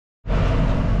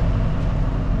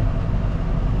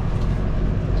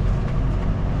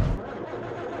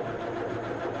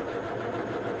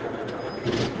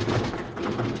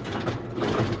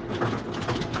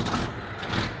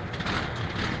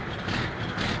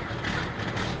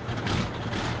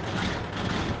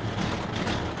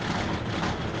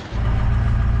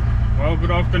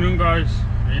Good afternoon, guys.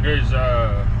 It is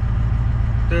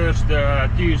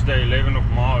Tuesday, 11th of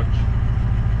March.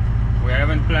 We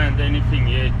haven't planned anything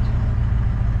yet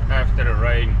after the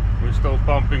rain. We're still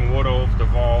pumping water off the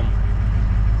farm.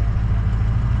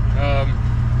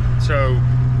 So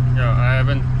yeah, I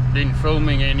haven't been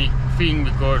filming anything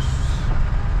because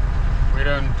we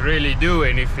don't really do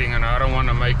anything, and I don't want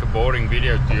to make a boring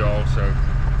video to you all. So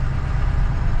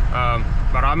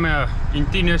but I'm in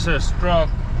Tina's truck.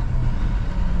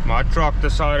 My truck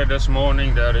decided this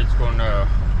morning that it's gonna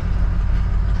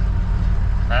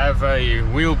have a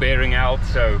wheel bearing out,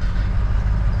 so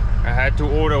I had to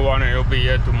order one, and it'll be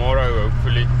here tomorrow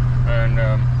hopefully. And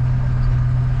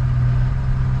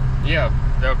yeah,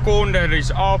 the corn that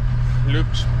is up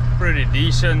looks pretty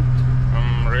decent.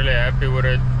 I'm really happy with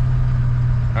it.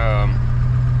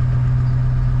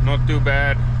 Not too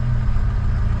bad.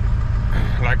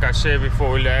 Like I said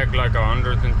before, we lack like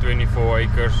 124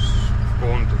 acres of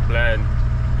corn to plant,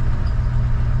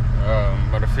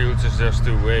 but the fields is just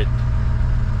too wet.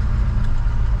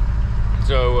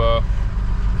 So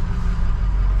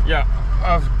yeah,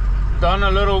 I've done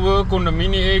a little work on the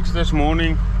mini eggs this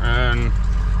morning, and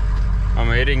I'm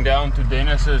heading down to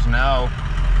Dennis's now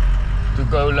to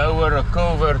go lower a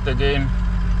culvert again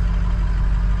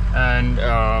and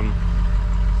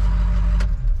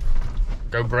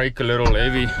go break a little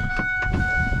levee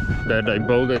that I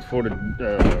built it for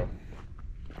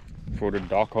the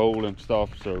dock hole and stuff.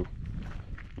 So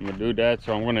I'm gonna do that.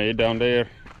 So I'm gonna head down there,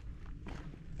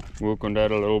 work on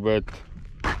that a little bit.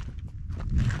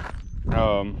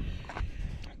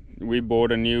 We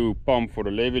bought a new pump for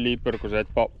the levee leaper because that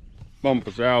pump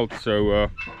is out. So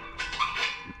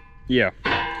yeah,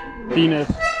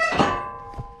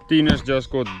 Tina's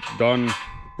just got done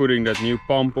putting that new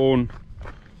pump on,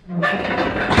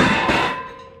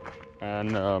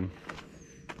 and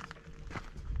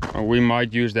we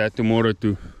might use that tomorrow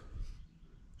to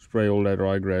spray all that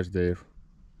ryegrass there.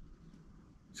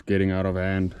 It's getting out of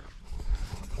hand.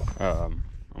 I'm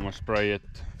gonna spray it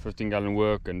 15-gallon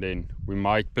work, and then we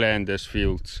might plant this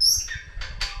fields,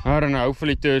 I don't know,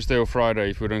 hopefully Thursday or Friday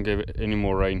if we don't get any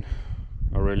more rain.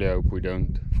 I really hope we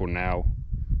don't for now.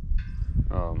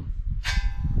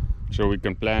 So we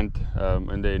can plant,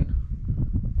 and then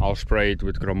I'll spray it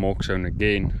with gramoxone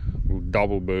again. We'll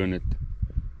double burn it.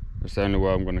 That's the only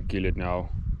way I'm gonna kill it now.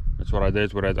 That's what I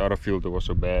did with that other field that was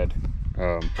so bad.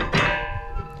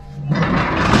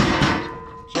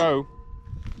 So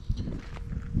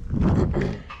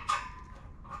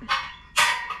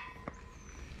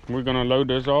we're gonna load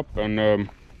this up, and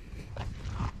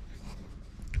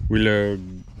we'll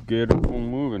get it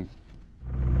on moving.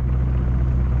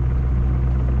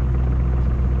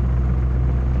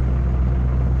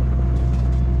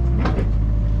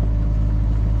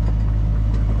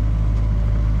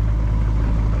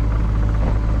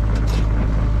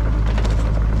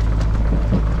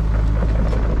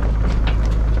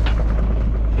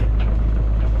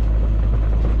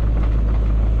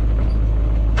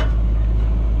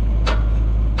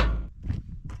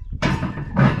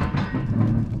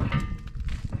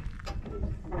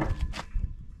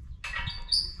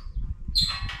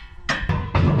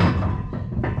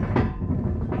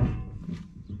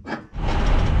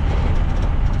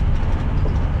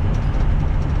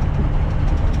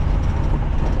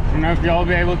 I don't know if y'all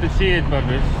be able to see it, but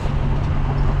this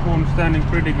corn standing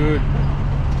pretty good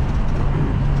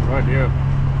right here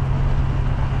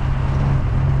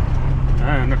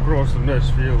and across in this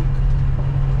field.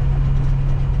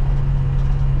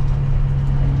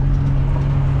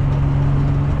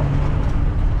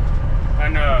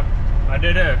 And I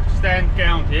did a stand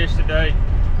count yesterday,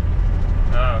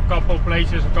 a couple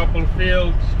places, a couple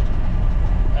fields,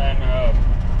 and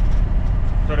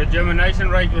so the germination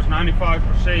rate was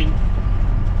 95%,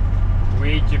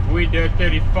 which if we did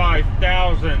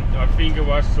 35,000, I think it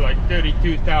was like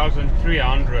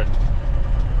 32,300.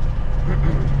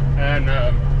 And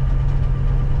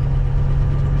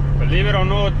believe it or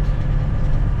not,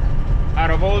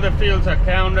 out of all the fields I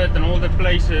counted and all the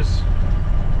places,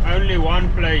 only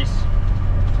one place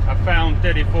I found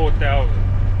 34,000.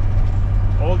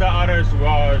 All the others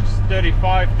was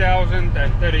 35,000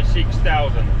 and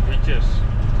 36,000, which is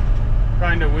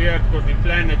kind of weird because we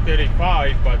planned at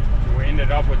 35, but we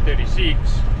ended up with 36.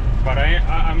 But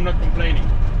I'm not complaining.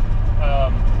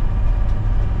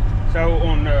 So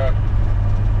on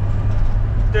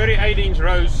 38-inch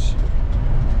rows,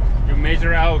 you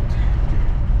measure out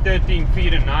 13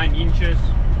 feet and 9 inches,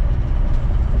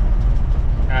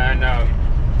 and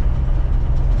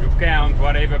you count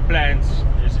whatever plants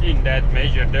is in that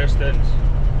measured distance.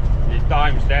 You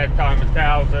times that times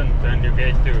 1,000, and you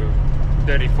get to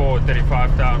 34,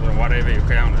 35,000, whatever you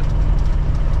count it.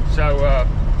 So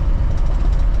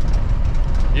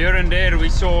here and there we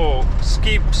saw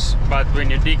skips, but when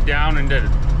you dig down in the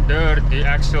dirt, you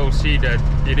actually see that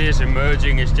it is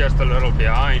emerging. It's just a little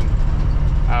behind.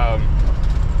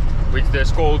 With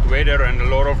this cold weather and a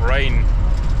lot of rain,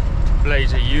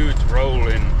 plays a huge role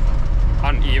in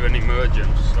uneven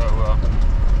emergence. So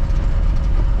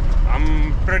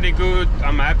I'm pretty good.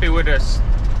 I'm happy with this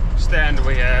stand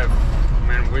we have.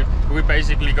 I mean, we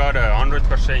basically got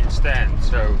 100% stand,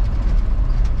 so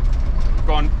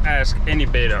can't ask any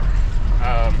better.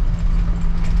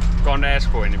 Can't ask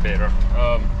for any better.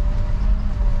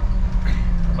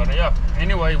 But yeah,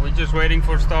 anyway, we're just waiting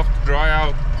for stuff to dry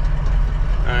out,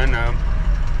 and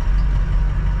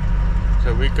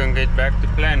so we can get back to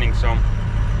planning some.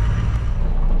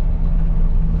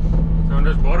 So on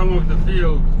this bottom of the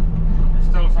field, there's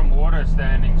still some water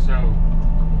standing. So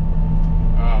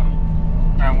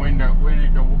and when the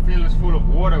field is full of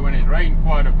water, when it rained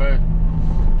quite a bit,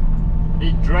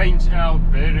 it drains out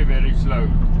very, very slow.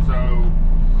 So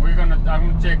I'm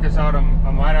gonna check this out. I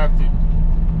might have to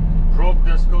drop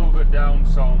this culvert down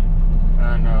some,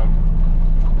 and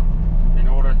in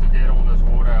order to get all this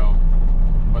water out.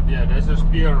 But yeah, this is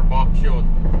pure box shot.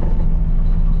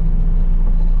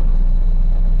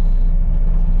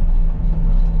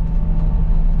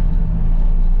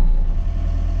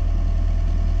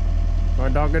 I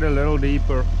dug it a little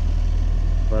deeper,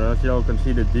 but as y'all can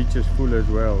see, the ditch is full as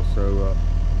well. So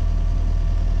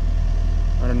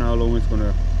I don't know how long it's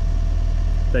gonna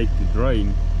take to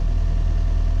drain,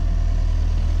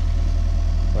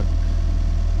 but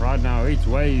right now it's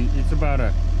about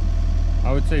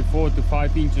I would say 4 to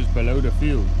 5 inches below the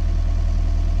field.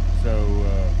 So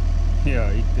yeah,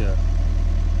 it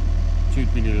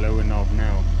should be low enough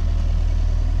now.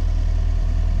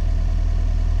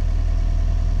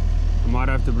 I might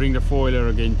have to bring the foiler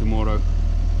again tomorrow.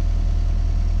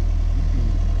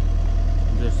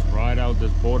 Just ride out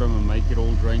this bottom and make it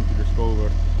all drain to the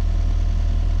culvert.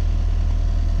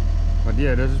 But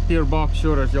yeah, this is pure box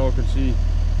short, as y'all can see.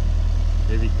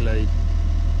 Heavy clay.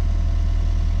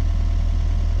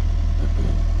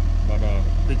 But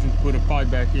fixing to put a pipe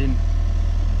back in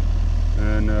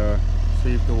and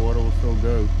see if the water will still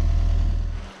go.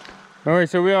 Alright,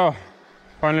 so we are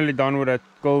finally done with that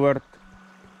culvert.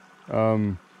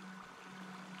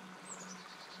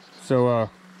 So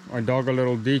I dug a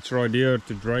little ditch right here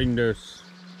to drain this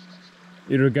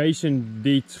irrigation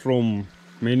ditch from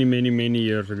many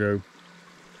years ago.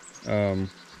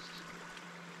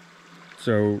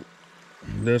 So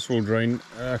this will drain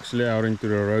actually out into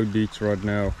the road ditch right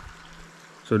now.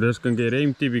 So this can get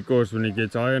empty, because when it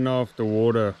gets high enough, the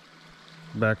water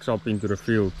backs up into the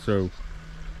field. So,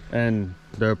 and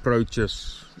the approach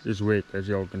is wet, as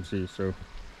y'all can see. So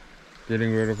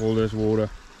getting rid of all this water,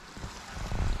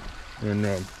 and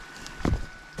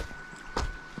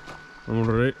I'm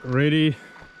already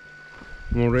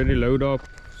loaded up.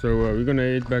 So we're gonna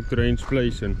head back to Haynes'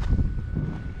 place, and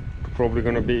probably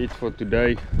gonna be it for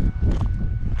today.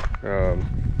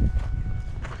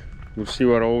 We'll see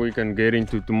what all we can get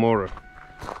into tomorrow.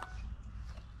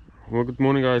 Well, good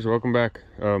morning guys, welcome back.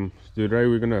 Today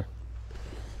we're gonna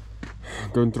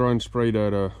go and try and spray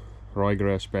that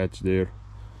ryegrass patch there,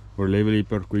 or level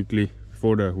it up quickly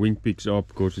before the wind picks up,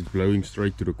 because it's blowing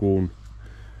straight to the corn.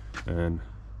 And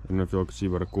I don't know if y'all can see,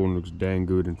 but the corn looks dang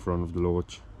good in front of the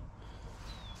lodge.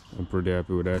 I'm pretty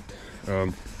happy with that.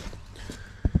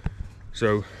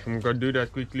 So I'm gonna do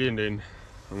that quickly, and then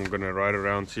I'm gonna ride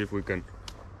around, see if we can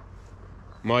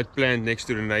might plant next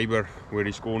to the neighbor where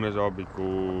his corners are,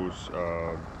 because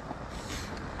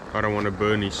I don't want to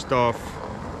burn his stuff,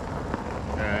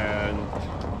 and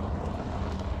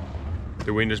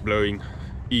the wind is blowing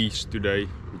east today,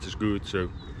 which is good.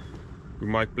 So we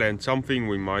might plant something,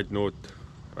 we might not.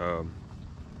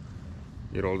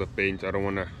 It all depends. I don't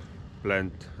want to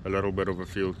plant a little bit of a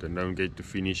field and don't get to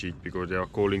finish it, because they are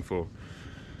calling for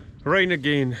rain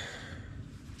again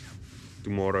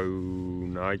tomorrow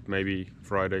night, maybe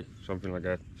Friday, something like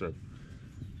that. So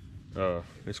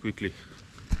let's quickly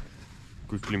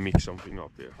mix something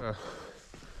up here.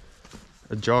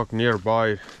 A jug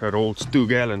nearby that holds 2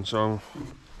 gallons, so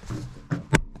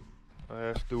I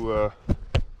have to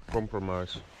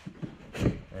compromise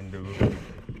and do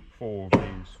 4 of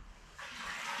these.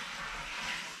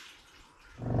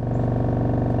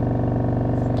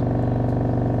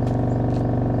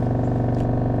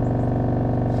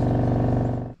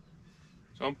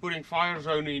 So I'm putting fire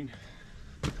zone in,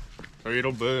 so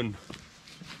it'll burn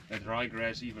that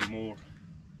ryegrass even more.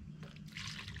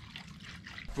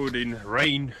 Put in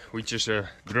rain, which is a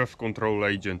drift control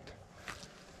agent.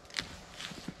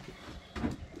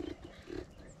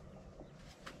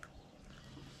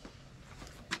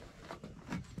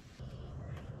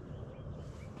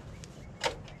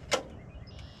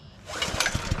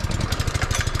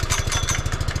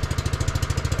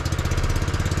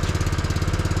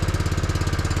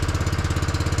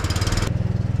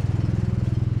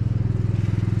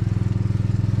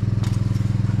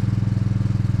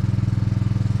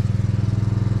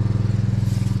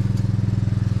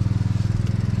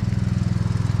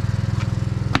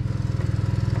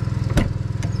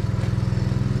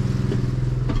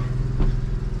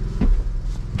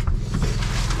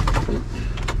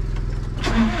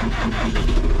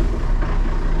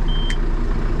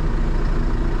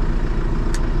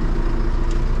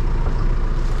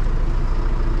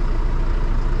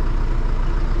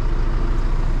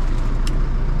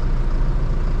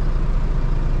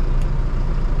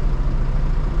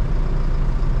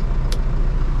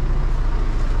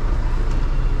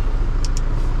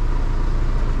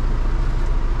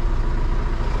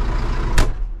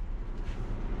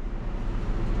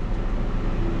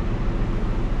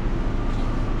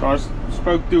 I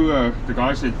spoke to the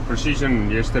guys at Precision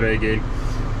yesterday again,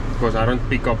 because I don't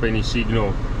pick up any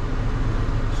signal.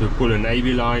 So pull an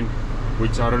AB line,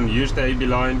 which I don't use the AB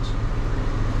lines.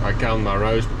 I count my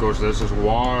rows because this is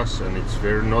WAS and it's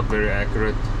not very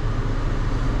accurate.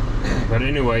 But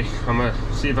anyway, I'm gonna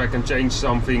see if I can change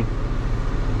something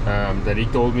that he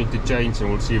told me to change, and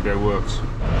we'll see if that works.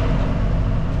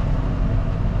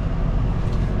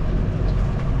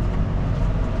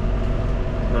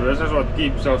 So this is what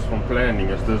keeps us from planning,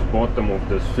 is this bottom of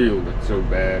this field. It's so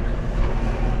bad.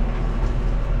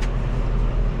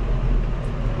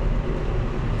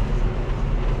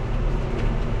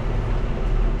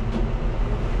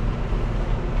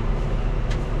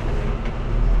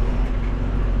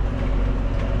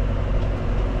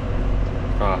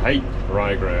 I hate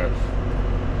ryegrass.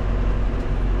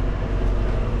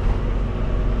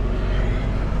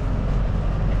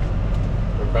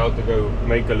 I'm about to go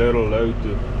make a little load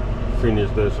to finish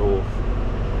this off.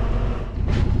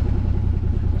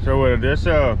 So this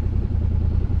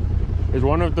is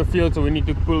one of the fields that we need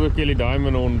to pull the Kelly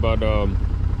Diamond on, but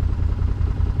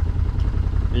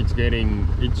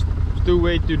it's too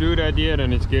wet to do that yet,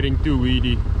 and it's getting too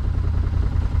weedy.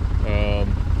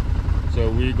 So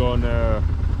we're gonna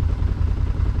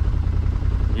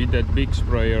hit that big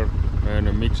sprayer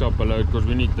and mix up a load, because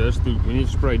we need to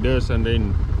spray this, and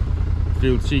then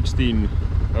field 16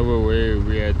 over where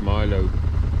we had my load,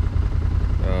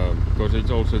 because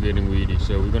it's also getting weedy.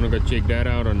 So we're gonna go check that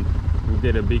out, and we'll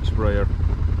get a big sprayer.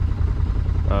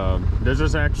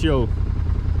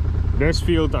 This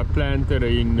field I planted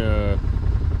in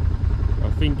I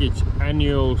think it's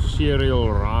annual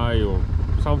cereal rye or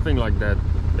something like that.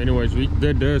 Anyways, we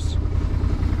did this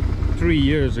 3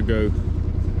 years ago.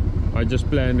 I just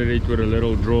planted it with a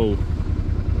little drill.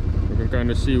 You can kind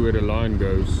of see where the line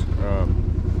goes.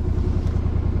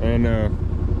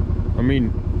 I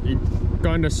mean, it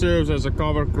kind of serves as a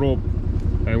cover crop,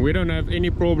 and we don't have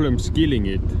any problem skilling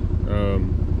it.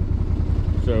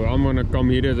 So I'm gonna come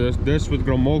here to this with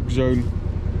Gramok Zone,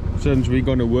 since we're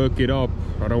gonna work it up.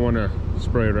 I don't want to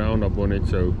spray Roundup on it,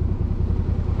 so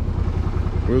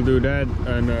we'll do that.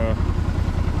 And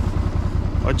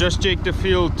I just checked the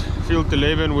field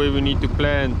 11 where we need to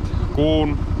plant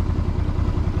corn.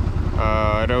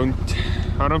 I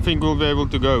don't think we'll be able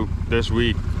to go this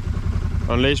week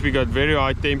unless we got very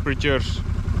high temperatures.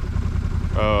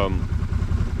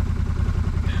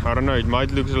 I don't know, it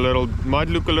might look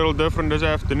a little different this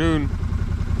afternoon,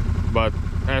 but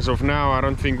as of now I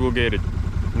don't think we'll get it.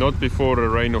 Not before the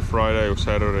rain of Friday or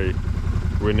Saturday,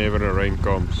 whenever the rain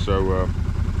comes. So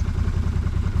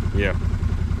yeah,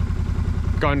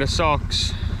 kinda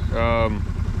sucks.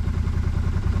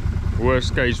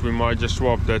 Worst case, we might just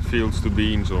swap that fields to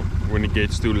beans, or when it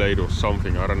gets too late or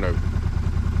something, I don't know.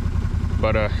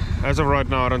 But as of right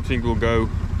now, I don't think we'll go.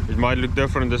 It might look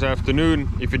different this afternoon.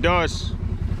 If it does,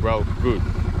 well, good.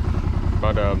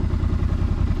 But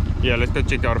yeah, let's go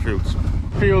check our fields.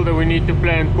 Field that we need to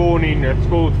plant corn in, it's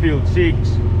called field 6.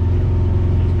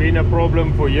 It's been a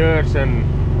problem for years, and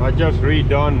I just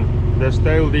redone this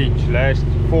tail ditch last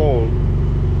fall.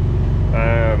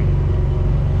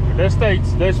 This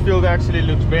field actually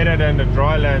looks better than the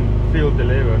dryland field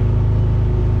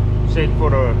 11. Except for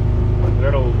the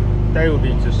little tail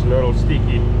ditch is a little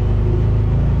sticky.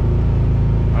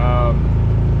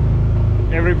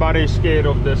 Everybody's scared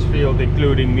of this field,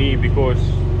 including me, because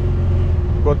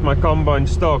got my combine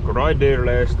stuck right there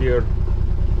last year.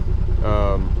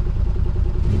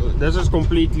 This is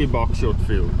completely buckshot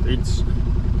field. It's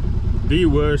the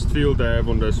worst field I have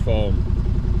on this farm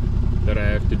that I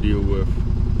have to deal with,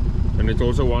 and it's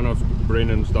also one of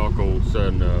Brennan's duck holes,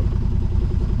 and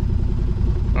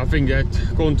I think that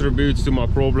contributes to my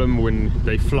problem. When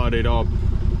they flood it up,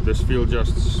 this field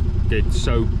just gets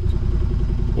soaked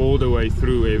all the way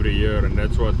through every year, and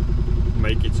that's what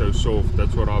makes it so soft.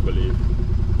 That's what I believe.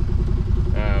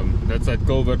 That's that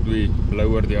culvert we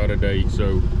lowered the other day,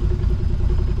 so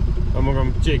I'm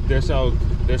gonna check this out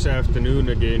this afternoon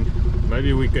again.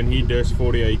 Maybe we can heat this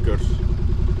 40 acres,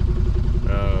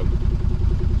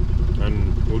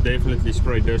 and we'll definitely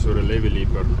spray this with a levy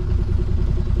leaper.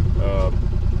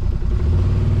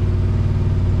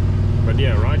 But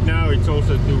yeah, right now it's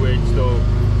also too wet still,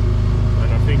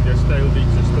 and I think the tail ditch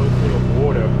is still full of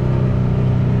water.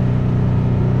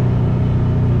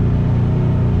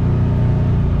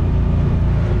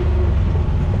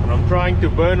 And I'm trying to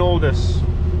burn all this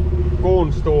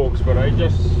corn stalks, but I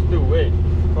just too wet,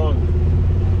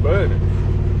 can't burn it.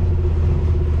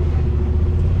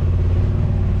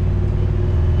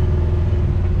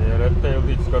 Yeah, that tail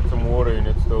ditch got some water in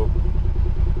it still.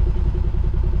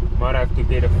 Might have to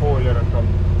get a foiler and come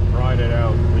ride it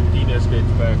out when Tina's gets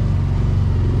back.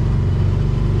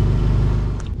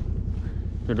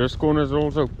 So this corner is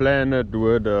also planted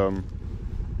with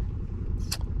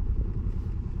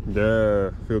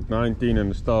the field 19 and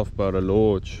the stuff by the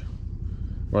lodge.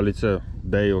 Well, it's a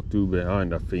day or two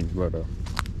behind, I think, but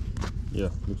yeah,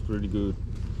 looks pretty good.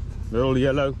 They're all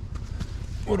yellow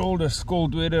with all this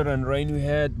cold weather and rain we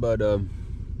had, but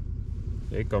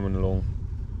they're coming along.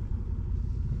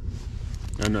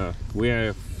 And we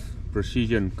have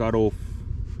precision cut off,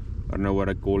 I don't know what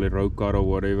I call it, row cut or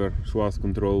whatever, swath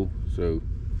control, so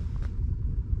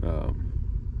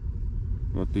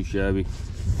not too shabby.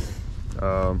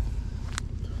 So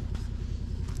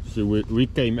we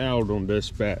came out on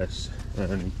this pass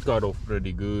and it cut off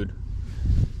pretty good.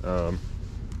 I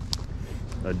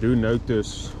do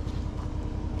notice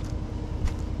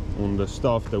on the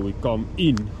stuff that we come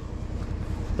in,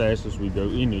 as we go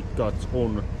in, it cuts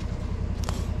on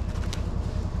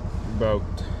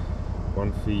about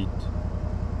 1 feet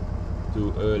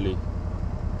too early.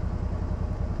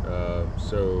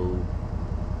 So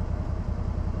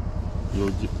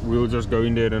we'll just go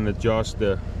in there and adjust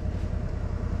the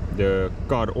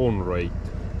cut on rate.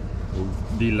 We'll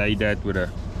delay that with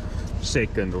a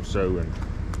second or so and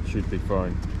should be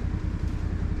fine.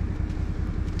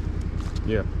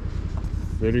 Yeah,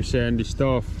 very sandy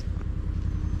stuff.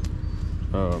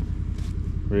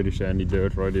 Very sandy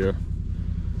dirt right here.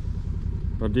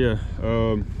 But yeah,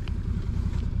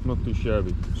 not too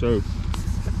shabby. So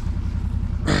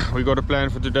we got a plan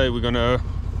for today. We're gonna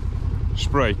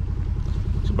spray.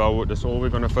 That's all we're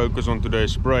gonna focus on today,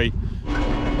 spray.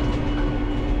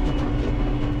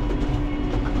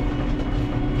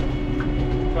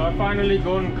 So I finally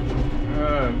done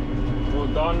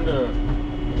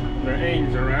the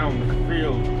ends around the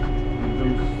field.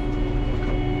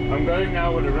 I'm going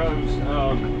now with the rows.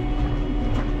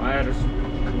 I had to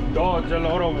dodge a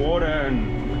lot of water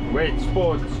and wet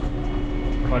spots,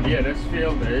 but yeah, this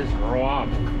field is rough.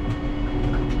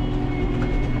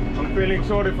 I'm feeling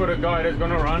sorry for the guy that's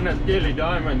gonna run that Kelly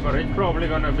Diamond, but it's probably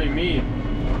gonna be me,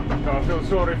 so I feel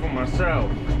sorry for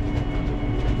myself.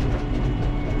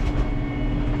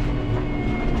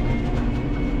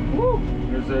 Woo!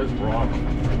 This is rough.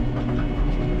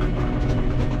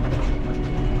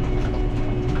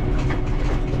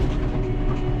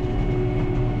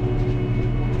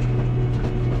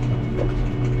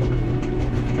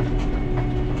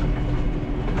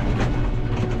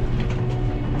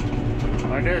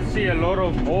 I did see a lot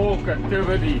of hawk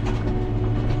activity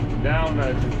down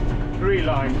that tree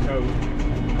line, so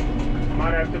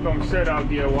might have to come sit out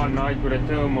here one night with a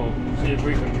thermal, see if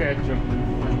we can catch them.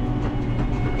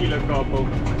 Kill a couple.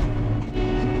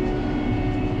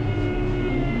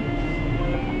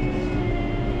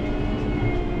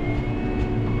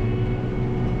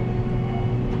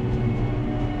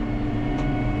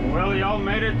 Well, y'all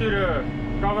made it to the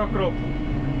cover crop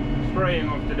spraying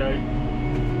of today.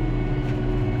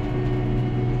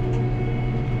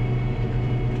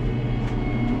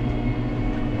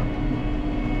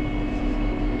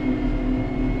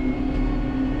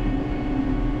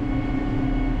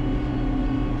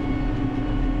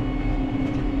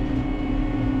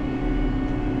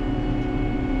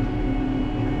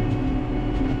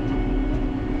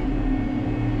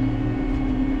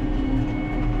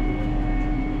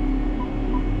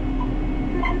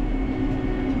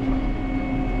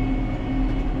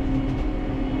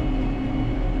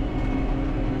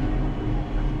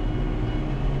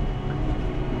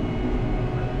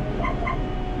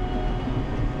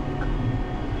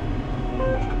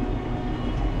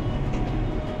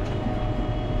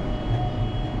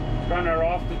 Kinda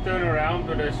rough to turn around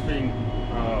to this thing,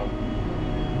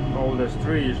 all these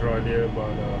trees right here,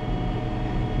 but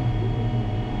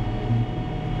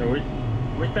so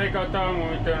we take our time when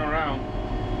we turn around.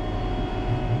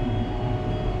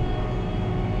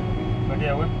 But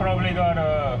yeah, we've probably got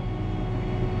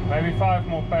maybe 5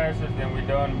 more passes, then we're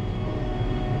done.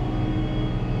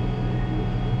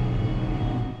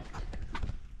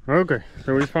 Okay,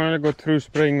 so we finally got through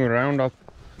spraying Roundup.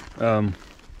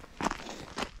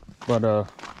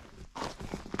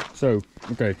 So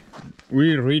okay,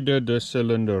 we redid this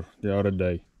cylinder the other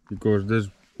day because this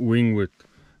wing would,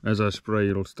 as I spray,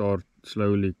 it'll start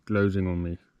slowly closing on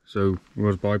me. So it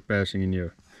was bypassing in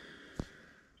here.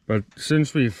 But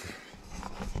since we've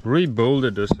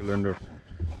rebuilt the cylinder,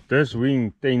 this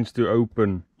wing tends to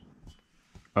open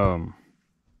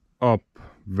up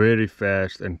very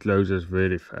fast and closes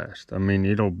very fast. I mean,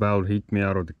 it'll about hit me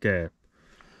out of the cab.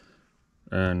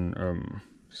 And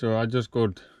so I just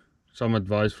got some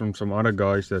advice from some other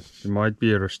guys that there might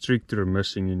be a restrictor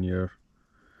missing in here.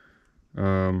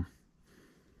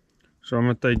 So I'm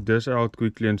gonna take this out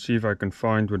quickly and see if I can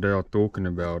find what they are talking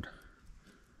about.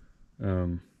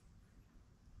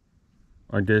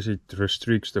 I guess it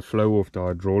restricts the flow of the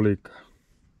hydraulic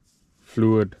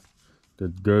fluid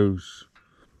that goes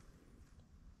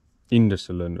in the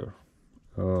cylinder.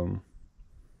 I'm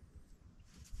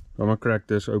gonna crack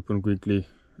this open quickly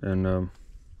and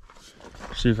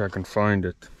see if I can find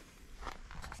it.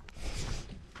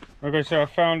 Okay, so I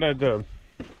found that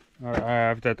I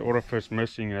have that orifice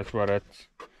missing. That's why that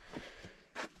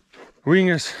wing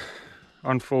is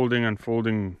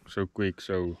unfolding so quick.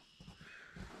 So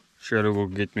Sherard will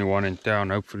get me one in town.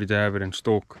 Hopefully they have it in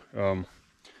stock.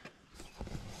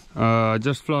 I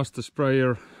just flushed the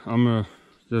sprayer. I'm gonna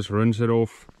just rinse it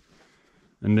off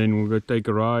and then we'll go take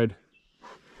a ride.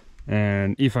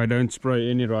 And if I don't spray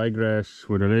any ryegrass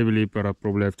with a level leaper, I'll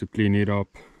probably have to clean it up.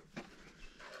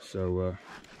 So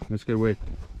let's get wet.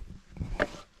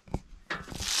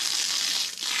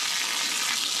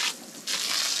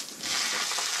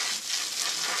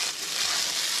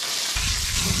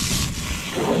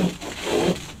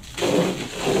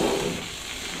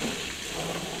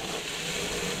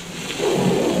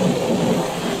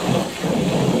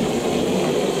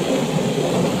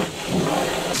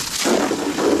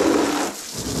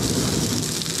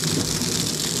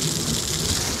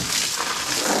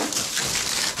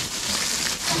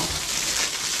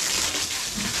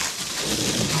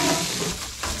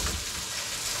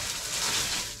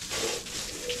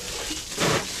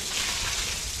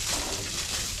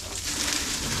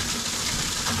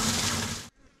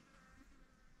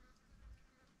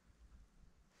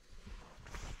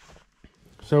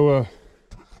 So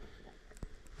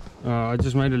I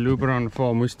just made a loop around the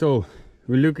farm.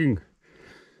 We're looking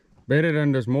better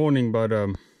than this morning, but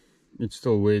it's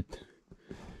still wet,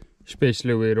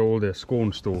 especially where all the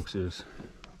corn stalks is.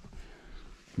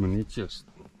 I mean, it's just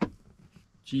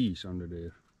cheese under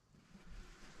there.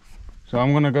 So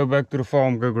I'm gonna go back to the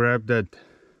farm, go grab that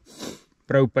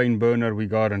propane burner we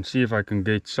got and see if I can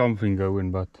get something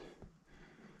going, but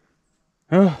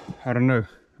I don't know,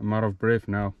 I'm out of breath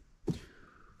now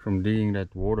from digging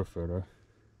that water further.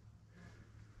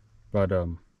 But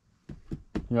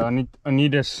yeah, I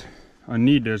need this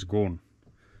gone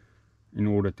in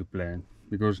order to plant,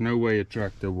 because no way a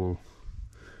tractor will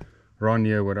run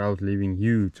here without leaving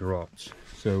huge rods.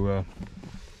 So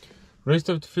rest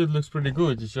of the field looks pretty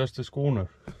good. It's just this corner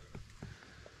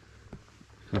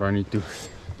that I need to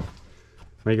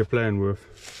make a plan with.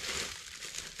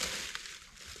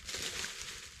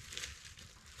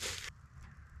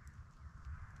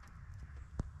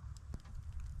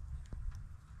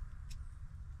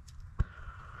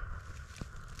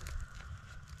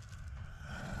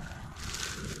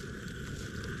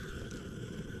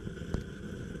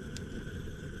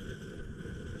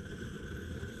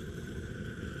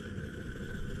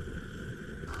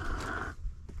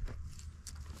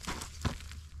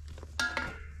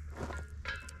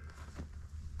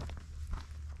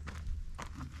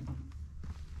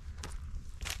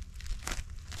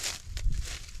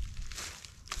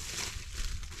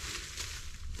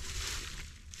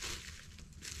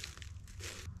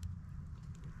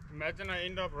 Imagine I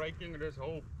end up raking this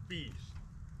whole piece.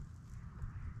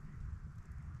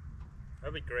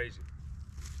 That'd be crazy.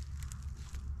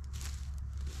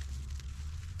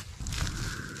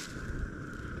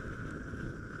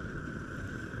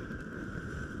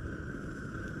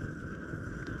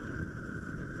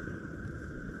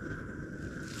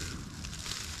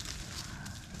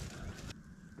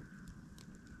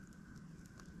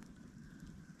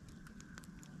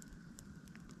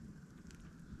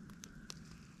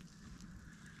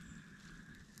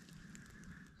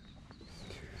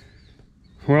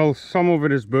 Well, some of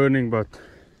it is burning, but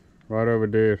right over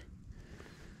there,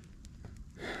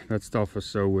 that stuff is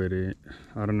so wet.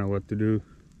 I don't know what to do.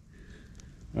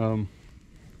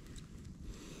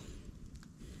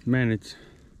 Man, it's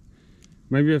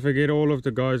maybe if I get all of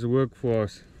the guys who work for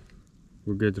us,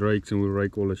 we'll get rakes and we'll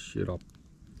rake all this shit up.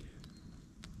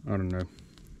 I don't know.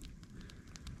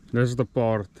 This is the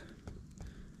part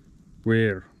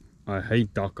where I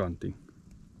hate duck hunting,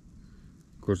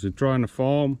 because you're trying to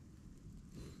farm,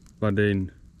 but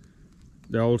then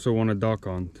they also want a duck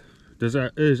hunt. This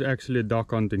is actually a duck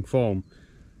hunting farm,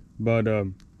 but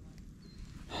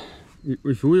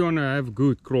if we want to have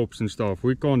good crops and stuff,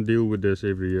 we can't deal with this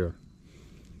every year.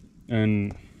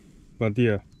 But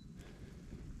yeah,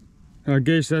 I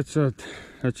guess that's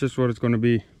just what it's gonna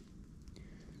be.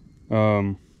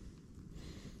 The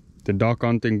duck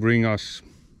hunting bring us,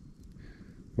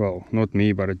 well, not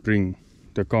me, but it bring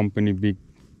the company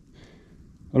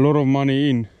a lot of money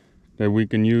in that we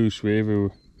can use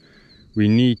wherever we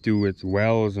need to, with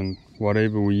wells and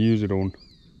whatever we use it on.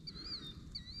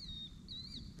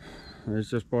 It's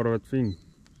just part of that thing.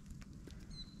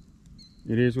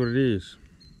 It is what it is.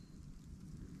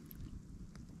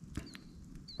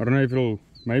 I don't know if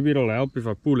maybe it'll help if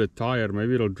I pull a tire.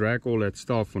 Maybe it'll drag all that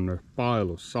stuff on the pile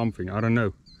or something. I don't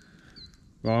know.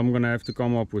 Well, I'm gonna have to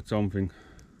come up with something.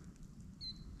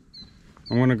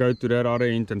 I'm gonna go to that other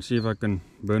end and see if I can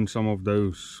burn some of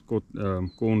those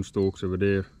corn stalks over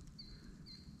there.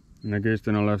 And I guess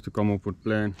then I'll have to come up with a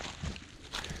plan.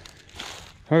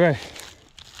 Okay.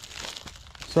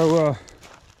 So,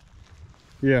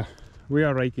 yeah, we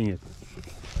are raking it.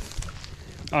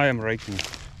 I am raking it.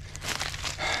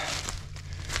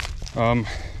 I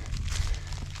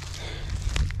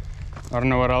don't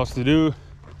know what else to do.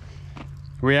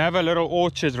 We have a little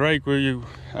orchard rake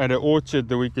at an orchard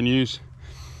that we can use,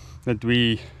 that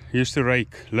we used to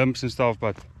rake limbs and stuff,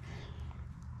 but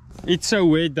it's so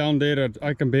wet down there that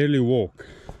I can barely walk.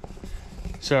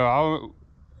 So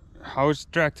how is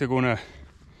the tractor gonna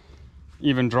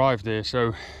even drive there?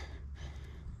 So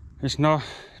there's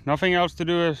nothing else to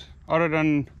do other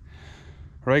than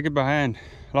rake it by hand.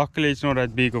 Luckily it's not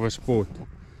that big of a sport.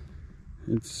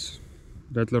 It's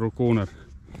that little corner.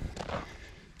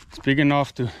 It's big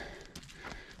enough to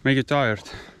make you tired.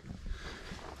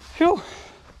 Phew.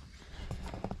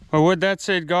 Well, with that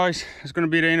said, guys, it's gonna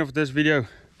be the end of this video.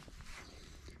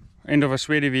 End of a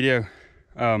sweaty video.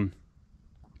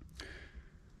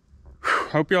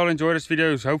 Hope you all enjoy this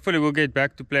video. Hopefully we'll get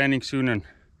back to planning soon and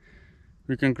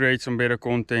we can create some better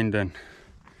content than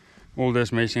all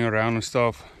this messing around and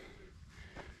stuff.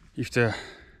 If the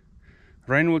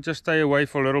rain will just stay away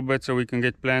for a little bit so we can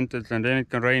get planted, and then it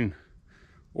can rain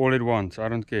all at once, I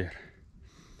don't care.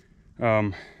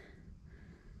 But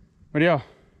yeah,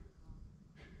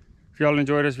 if y'all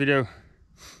enjoyed this video,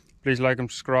 please like and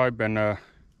subscribe, and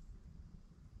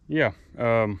yeah,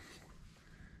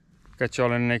 catch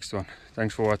y'all in the next one.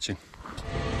 Thanks for watching.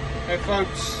 Hey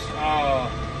folks,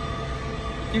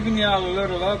 giving y'all a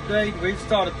little update. We've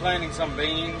started planting some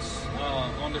beans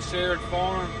on the Sherard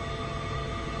farm.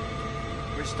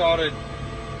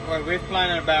 We've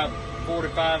planted about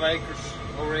 45 acres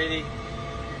already,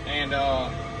 and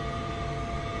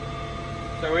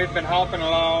so we've been hopping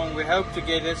along. We hope to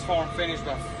get this farm finished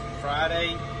by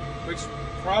Friday, which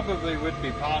probably would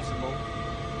be possible,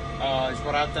 is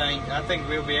what I think. I think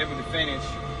we'll be able to finish.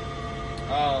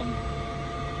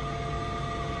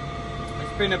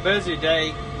 It's been a busy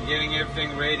day getting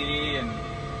everything ready, and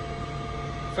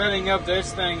filling up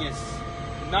this thing is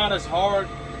not as hard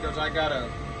because I got a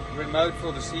remote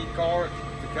for the seed cart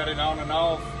to cut it on and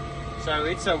off. So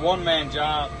it's a one-man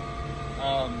job.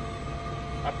 I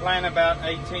plant about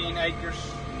 18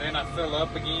 acres and then I fill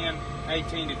up again,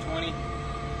 18 to 20.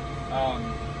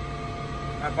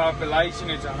 My population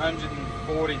is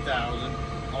 140,000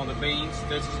 on the beans.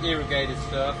 This is irrigated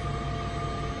stuff.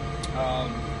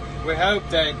 We hope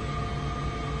that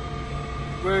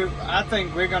I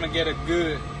think we're going to get a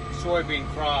good soybean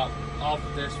crop off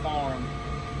of this farm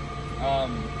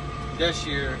this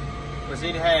year, because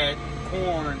it had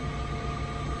corn,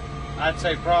 I'd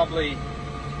say probably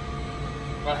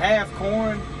half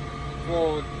corn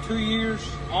for 2 years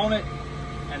on it,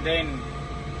 and then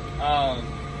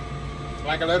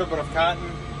like a little bit of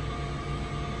cotton,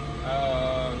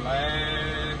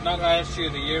 not last year,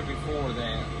 the year before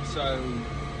that. So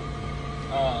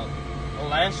well,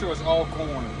 last year was all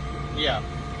corn, yeah.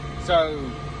 So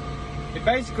it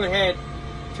basically had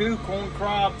 2 corn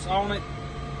crops on it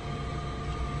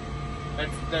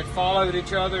that followed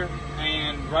each other,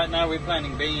 and right now we're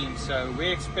planting beans, so we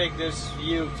expect this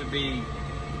yield to be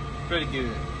pretty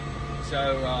good.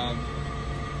 So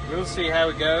we'll see how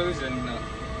it goes, and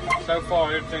so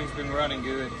far everything's been running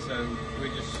good, so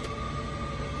we're just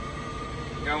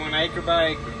going acre by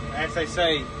acre. As they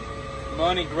say,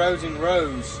 money grows in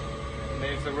rows.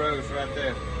 There's the rows right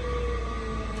there.